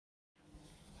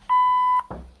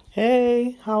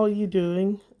Hey, how are you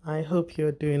doing? I hope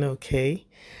you're doing okay.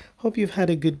 Hope you've had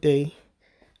a good day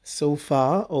so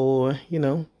far, or,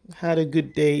 had a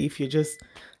good day if you're just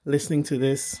listening to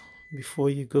this before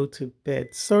you go to bed.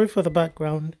 Sorry for the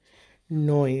background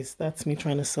noise. That's me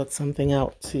trying to sort something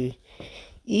out to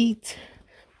eat.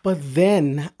 But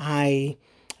then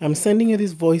I'm sending you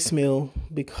this voicemail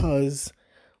because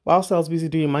whilst I was busy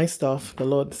doing my stuff, the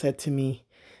Lord said to me,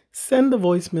 send the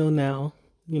voicemail now,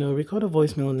 record a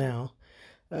voicemail now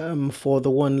for the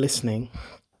one listening.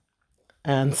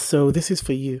 And so this is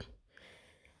for you.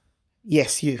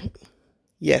 Yes, you.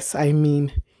 Yes, I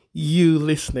mean you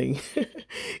listening.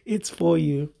 It's for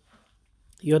you.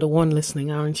 You're the one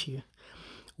listening, aren't you?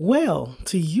 Well,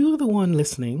 to you, the one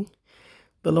listening,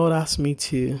 the Lord asked me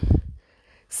to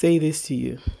say this to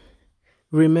you.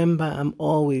 Remember, I'm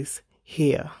always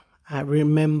here. I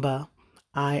remember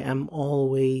I am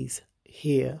always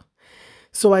here.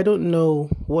 So I don't know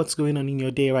what's going on in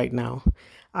your day right now.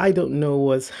 I don't know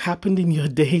what's happened in your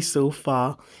day so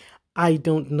far. I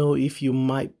don't know if you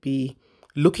might be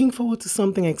looking forward to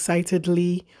something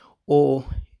excitedly or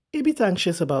a bit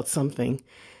anxious about something,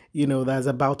 that's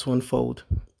about to unfold.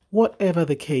 Whatever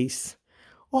the case,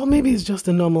 or maybe it's just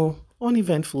a normal,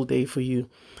 uneventful day for you.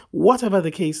 Whatever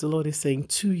the case, the Lord is saying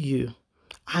to you,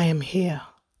 I am here.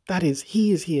 That is,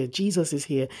 He is here. Jesus is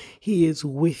here. He is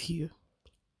with you.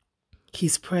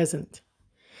 He's present.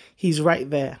 He's right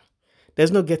there.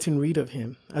 There's no getting rid of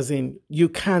him. As in, you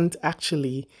can't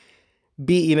actually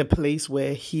be in a place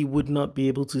where he would not be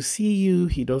able to see you.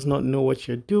 He does not know what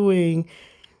you're doing.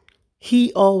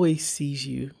 He always sees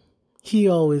you. He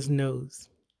always knows.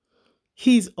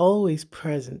 He's always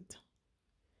present.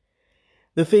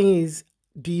 The thing is,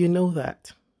 do you know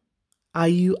that? Are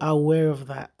you aware of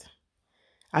that?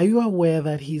 Are you aware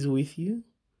that he's with you?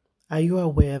 Are you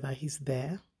aware that he's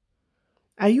there?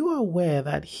 Are you aware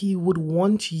that he would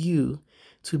want you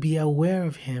to be aware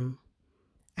of him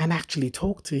and actually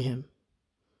talk to him?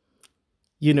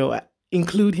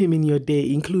 Include him in your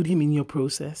day, include him in your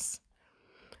process.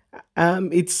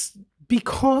 It's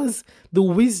because the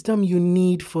wisdom you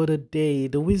need for the day,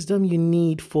 the wisdom you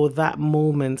need for that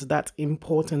moment, that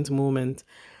important moment,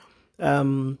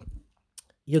 you're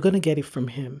going to get it from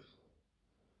him.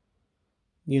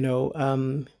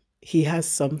 He has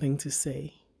something to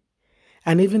say.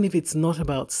 And even if it's not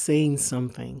about saying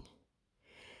something,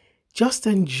 just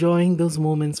enjoying those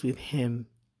moments with him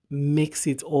makes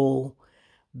it all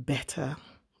better,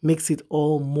 makes it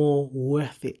all more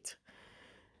worth it.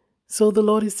 So the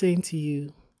Lord is saying to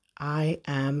you, I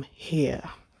am here.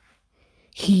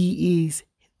 He is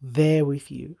there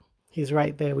with you. He's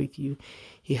right there with you.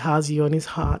 He has you on his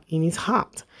heart, in his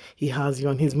heart. He has you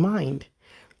on his mind.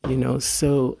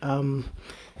 So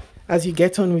as you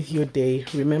get on with your day,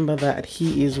 remember that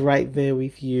he is right there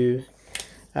with you.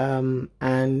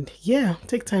 And yeah,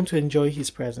 take time to enjoy his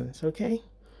presence, okay?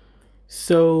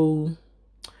 So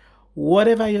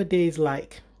whatever your day is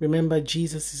like, remember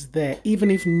Jesus is there,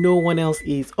 even if no one else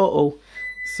is.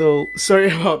 So sorry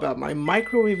about that. My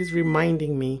microwave is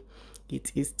reminding me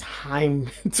it is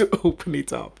time to open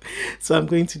it up. So I'm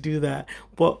going to do that.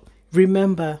 But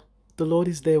remember, the Lord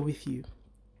is there with you.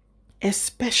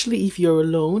 Especially if you're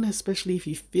alone, especially if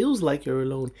it feels like you're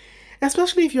alone,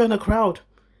 especially if you're in a crowd.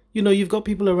 You've got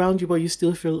people around you, but you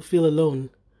still feel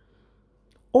alone.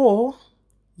 Or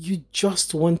you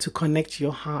just want to connect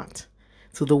your heart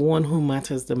to the one who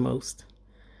matters the most,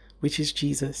 which is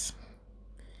Jesus.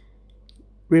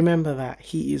 Remember that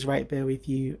he is right there with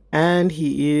you and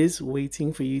he is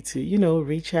waiting for you to,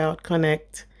 reach out,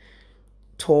 connect,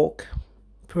 talk,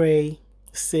 pray,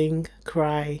 sing,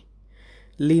 cry,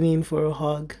 lean in for a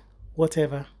hug,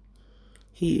 whatever.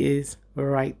 He is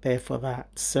right there for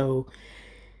that. So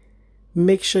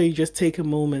make sure you just take a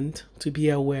moment to be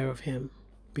aware of him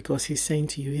because he's saying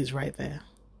to you, he's right there.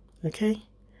 Okay?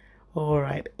 All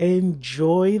right.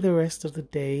 Enjoy the rest of the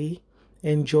day.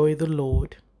 Enjoy the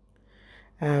Lord.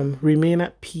 Remain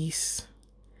at peace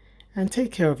and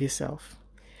take care of yourself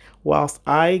whilst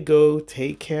I go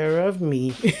take care of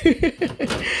me.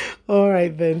 All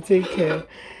right, then. Take care.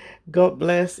 God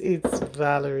bless. It's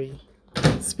Valerie.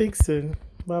 Speak soon.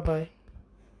 Bye-bye.